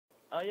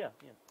Yeah,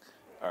 yeah.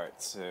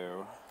 Alright,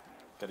 so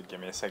gotta give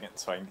me a second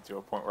so I can get to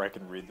a point where I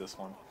can read this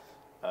one.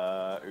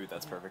 Ooh,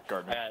 that's perfect. I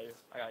Gardener. got you.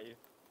 I got you.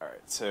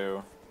 Alright,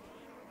 so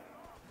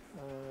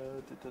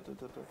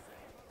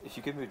if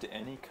you could move to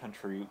any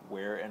country,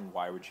 where and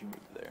why would you move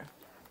there?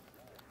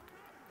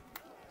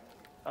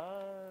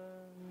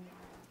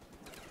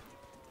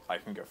 I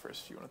can go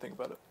first if you want to think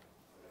about it.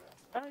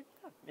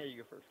 Yeah,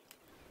 you go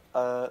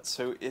first.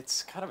 So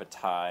it's kind of a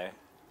tie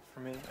for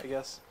me, I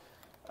guess.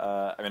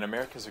 I mean,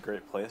 America's a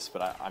great place,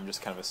 but I'm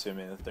just kind of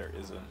assuming that there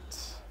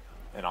isn't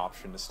an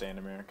option to stay in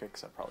America,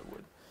 because I probably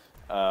would.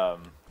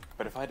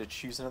 But if I had to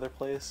choose another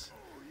place,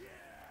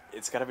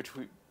 it's got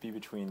to be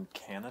between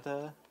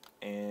Canada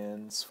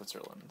and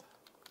Switzerland.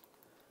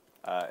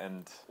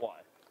 And Why?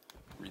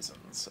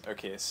 reasons.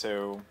 Okay,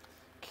 so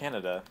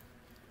Canada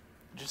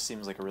just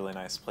seems like a really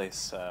nice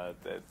place.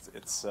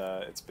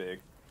 It's big,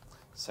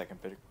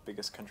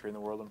 biggest country in the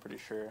world, I'm pretty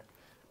sure.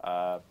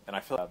 And I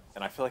feel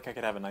like I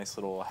could have a nice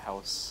little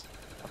house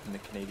up in the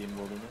Canadian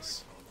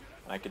wilderness,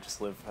 and I could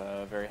just live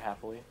very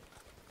happily.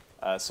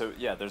 So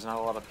yeah, there's not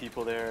a lot of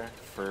people there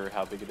for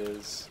how big it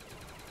is,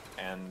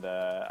 and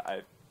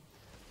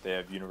they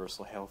have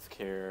universal health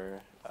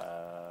care.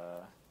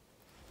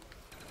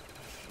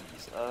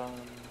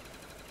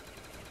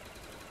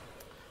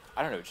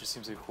 I don't know. It just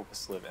seems like a cool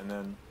place to live. And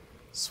then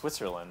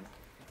Switzerland,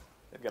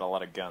 they've got a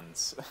lot of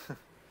guns.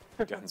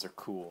 Guns are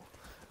cool.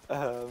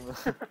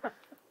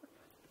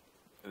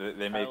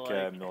 They make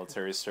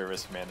military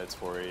service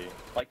mandatory.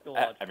 Like the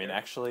lodge. I mean,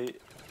 actually,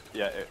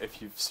 yeah.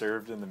 If you've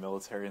served in the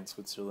military in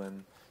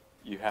Switzerland,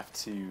 you have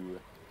to.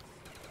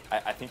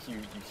 I think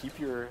you keep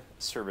your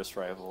service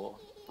rifle,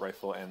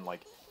 and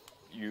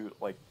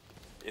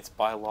it's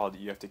by law that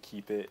you have to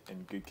keep it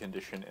in good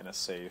condition in a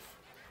safe,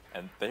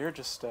 and they're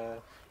just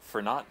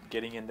for not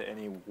getting into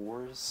any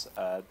wars.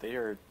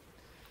 They're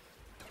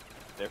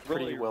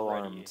pretty Really well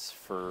ready armed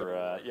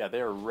for yeah,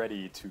 they are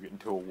ready to get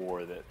into a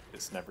war that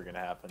is never gonna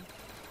happen.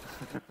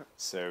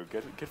 So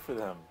good for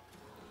them.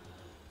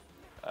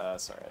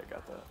 Sorry, I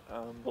got that.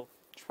 Well,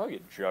 Should probably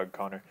get Jug,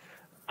 Connor.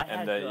 I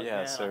And had Jug, yeah,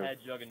 man. so I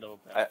had Jug and Double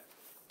Pack.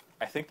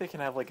 I think they can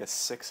have like a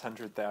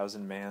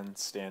 600,000 man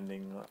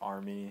standing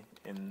army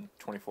in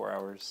 24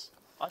 hours.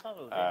 I thought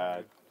it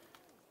was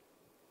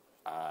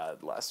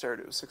 800. Last I heard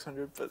it was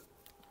 600, but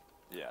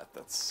yeah,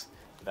 that's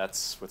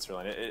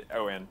Switzerland.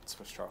 Oh, and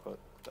Swiss chocolate.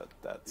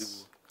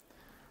 That's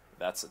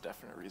a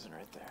definite reason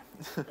right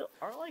there.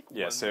 Are like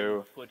Yeah, women so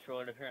in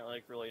Switzerland apparently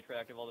like really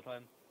attractive all the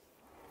time?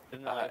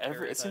 Isn't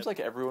it seems like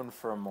everyone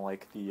from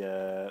like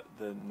the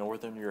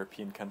northern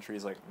European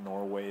countries like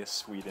Norway,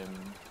 Sweden,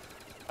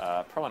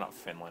 probably not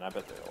Finland. I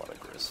bet there are a lot of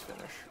gross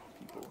Finnish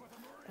people.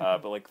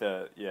 But like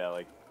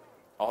like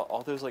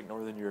all those like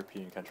northern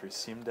European countries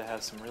seem to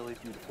have some really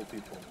beautiful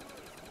people.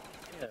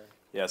 Yeah.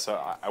 Yeah, so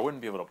I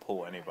wouldn't be able to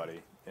pull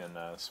anybody in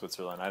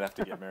Switzerland. I'd have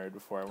to get married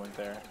before I went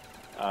there.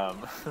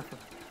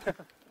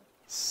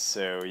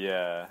 So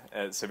yeah,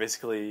 so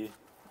basically,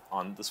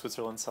 on the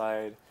Switzerland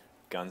side,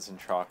 guns and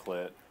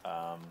chocolate.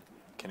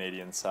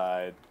 Canadian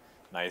side,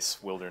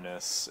 nice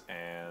wilderness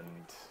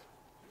and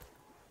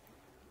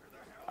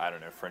I don't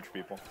know, French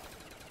people.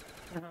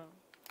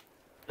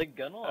 The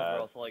gun laws are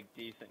also like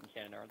decent in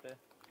Canada, aren't they?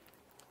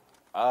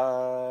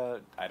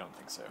 I don't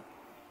think so.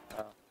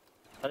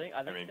 I think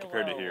I mean,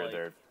 compared to here,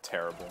 they're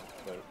terrible.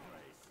 But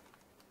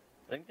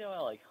I think they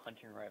allow like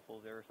hunting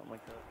rifles there or something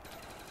like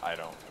that. I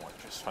don't want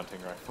just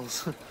hunting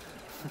rifles.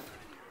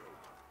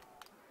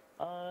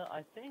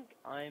 I think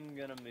I'm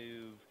gonna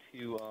move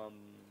to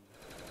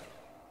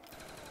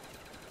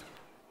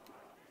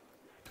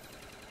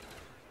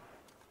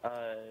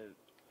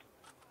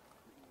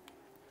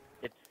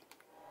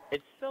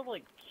it's spelled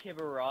like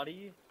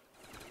Kibarati,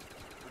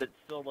 but it's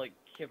spelled like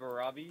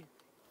Kibarabi,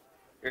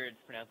 or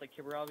it's pronounced like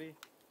Kibarabi.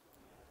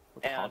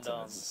 What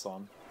continent is this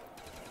on?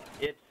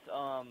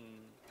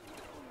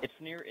 It's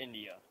near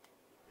India,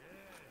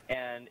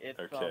 and it's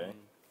okay.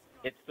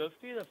 It's supposed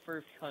to be the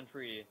first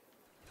country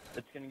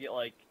that's gonna get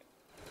like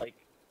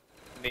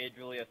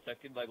majorly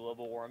affected by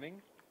global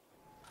warming,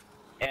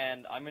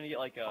 and I'm gonna get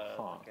like a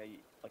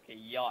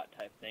yacht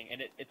type thing,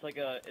 and it's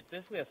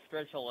basically a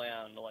stretch of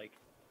land like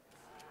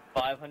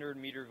 500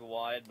 meters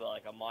wide but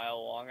like a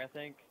mile long, I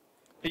think.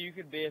 So you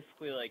could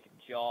basically like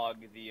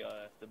jog the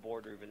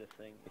border for this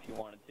thing if you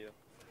wanted to.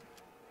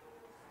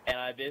 And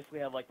I basically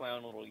have like my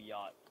own little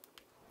yacht,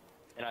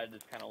 and I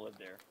just kind of live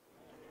there.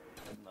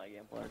 That's my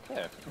game plan.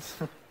 Okay,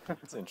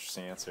 that's an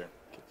interesting answer.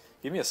 Okay.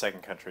 Give me a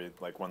second country,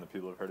 like one that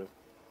people have heard of.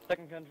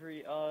 Second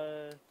country,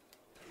 I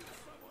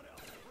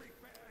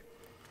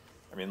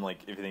mean,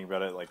 like, if you think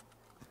about it, like,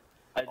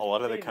 a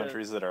lot of the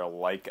countries that are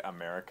like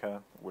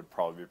America would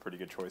probably be pretty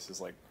good choices,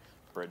 like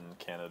Britain,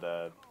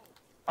 Canada,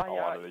 a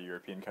lot of the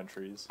European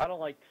countries. I don't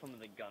like some of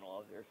the gun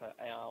laws there, so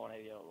I don't want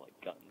to get like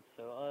guns.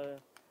 So,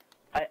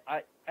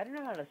 I don't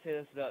know how to say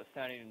this without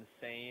sounding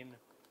insane.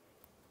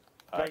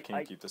 Can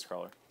you keep this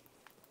crawler?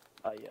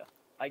 Yeah.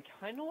 I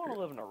kind of want to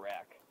live in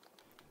Iraq.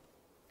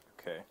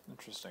 Okay,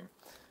 interesting.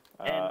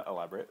 And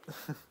Elaborate.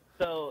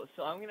 so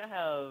I'm gonna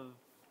have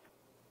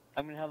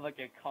I'm gonna have like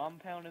a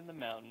compound in the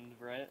mountains,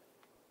 right?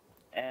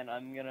 And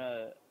I'm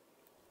gonna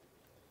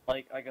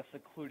like a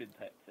secluded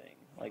type thing,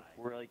 like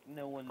where like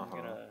no one's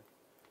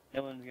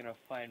gonna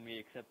find me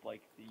except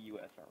like the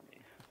U.S.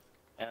 Army,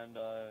 and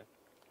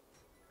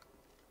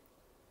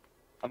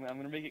I'm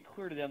gonna make it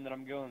clear to them that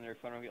I'm going there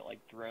so I don't get like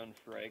drone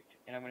striked,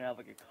 and I'm gonna have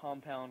like a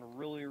compound,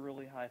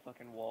 really high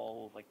fucking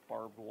walls, like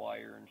barbed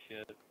wire and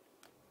shit,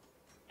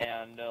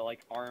 and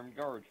like armed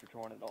guards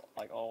patrolling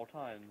at all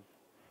times.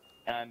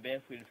 And I'm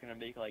basically just gonna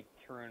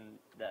turn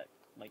that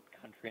like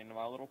country into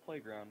my little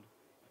playground.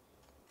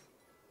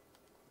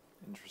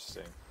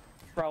 Interesting.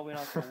 Probably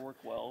not gonna work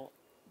well,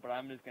 but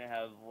I'm just gonna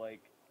have like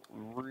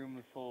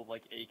rooms full of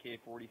like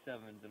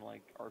AK-47s and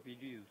like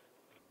RPGs.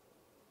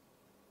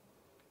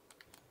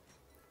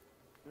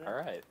 All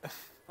right.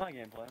 My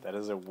gameplay. That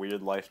is a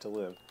weird life to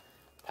live.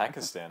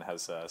 Pakistan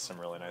has some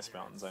really nice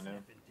mountains, I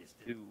know.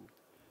 Ooh.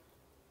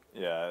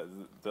 Yeah,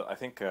 I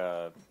think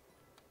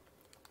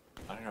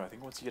I don't know. I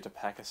think once you get to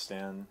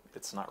Pakistan,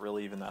 it's not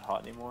really even that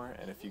hot anymore.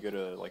 And if you go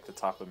to like the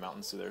top of the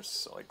mountains,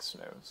 there's like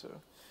snow. So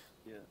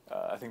yeah,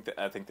 I think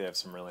they have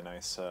some really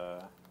nice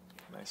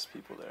nice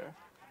people there.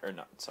 Or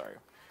not, sorry,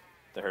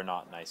 there are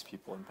not nice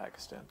people in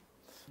Pakistan.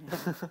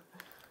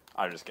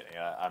 I'm just kidding.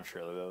 I'm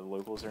sure the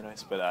locals are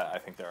nice, but I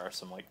think there are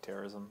some like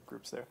terrorism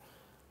groups there.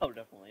 Oh,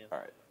 definitely. Yeah. All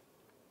right.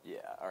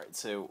 Yeah. All right.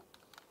 So,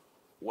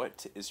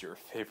 what is your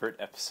favorite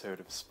episode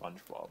of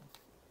SpongeBob?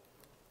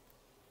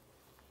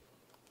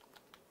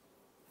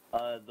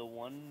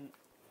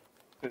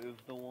 It was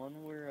the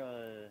one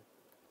where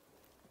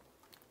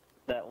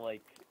that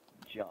like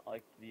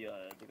the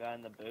guy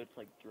in the boat's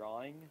like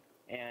drawing,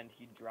 and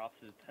he drops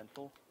his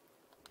pencil,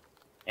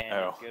 and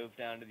it goes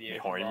down to the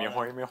ocean bottom.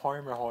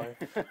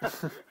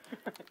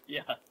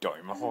 Yeah.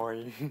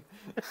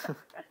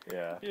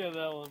 Yeah. Yeah,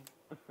 that one.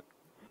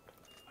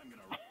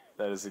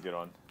 That is a good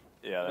one.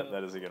 Yeah,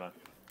 that is a good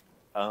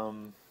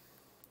one.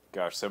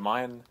 Gosh, so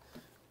mine,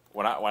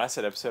 when I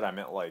said episode, I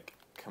meant like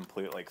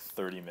complete like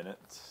 30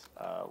 minutes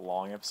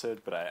long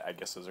episode, but I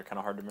guess those are kind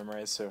of hard to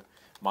memorize. So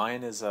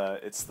mine is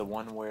it's the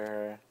one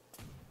where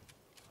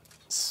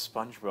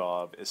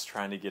SpongeBob is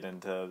trying to get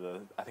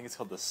into I think it's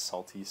called the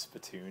Salty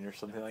Spittoon or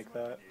something like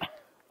that.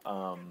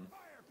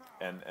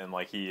 And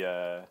like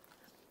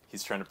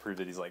he's trying to prove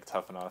that he's like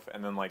tough enough,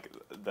 and then like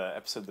the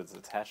episode that's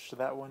attached to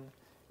that one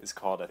is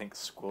called, I think,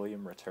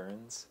 Squilliam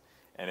Returns,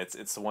 and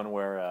it's the one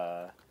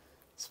where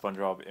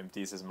SpongeBob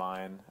empties his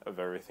mind of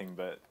everything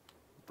but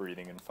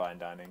breathing and fine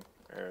dining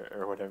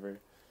or whatever.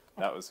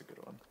 That was a good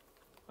one.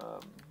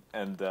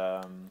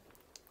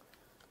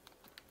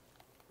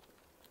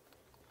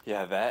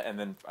 Yeah, that, and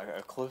then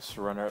a close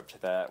runner-up to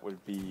that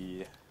would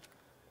be...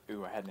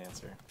 Ooh, I had an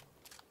answer.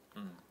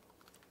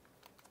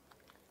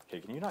 Okay,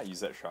 can you not use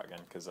that shotgun?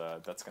 Because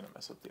that's going to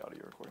mess up the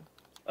audio recording.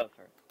 Oh,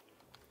 sorry.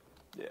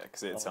 Yeah,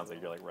 because it sounds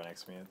like you're like right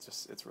next to me.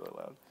 It's really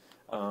loud.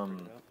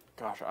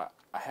 Gosh,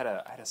 I had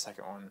a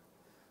second one.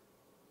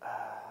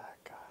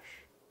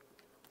 Gosh,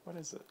 what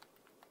is it?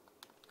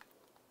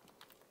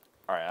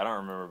 All right, I don't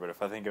remember, but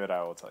if I think of it,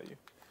 I will tell you.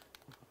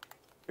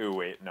 Ooh,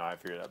 wait, no, I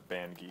figured it out.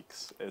 Band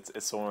Geeks.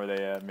 It's the one where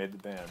they made the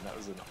band. That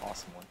was an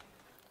awesome one.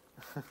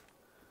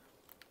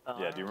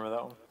 Yeah, do you remember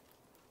that one?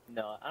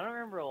 No, I don't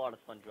remember a lot of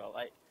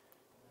SpongeBob.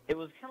 It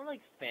was kind of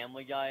like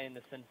Family Guy in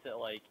the sense that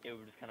like it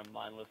was just kind of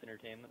mindless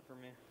entertainment for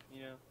me,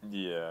 you know?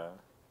 Yeah.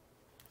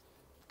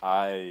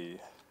 I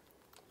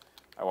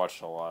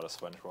watched a lot of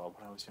SpongeBob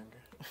when I was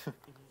younger.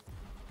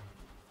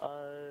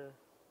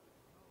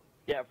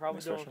 Yeah,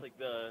 probably the ones like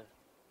the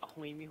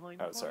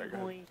Oh, sorry, go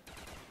ahead.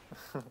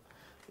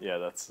 Yeah,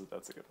 that's a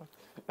good one.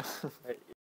 Right.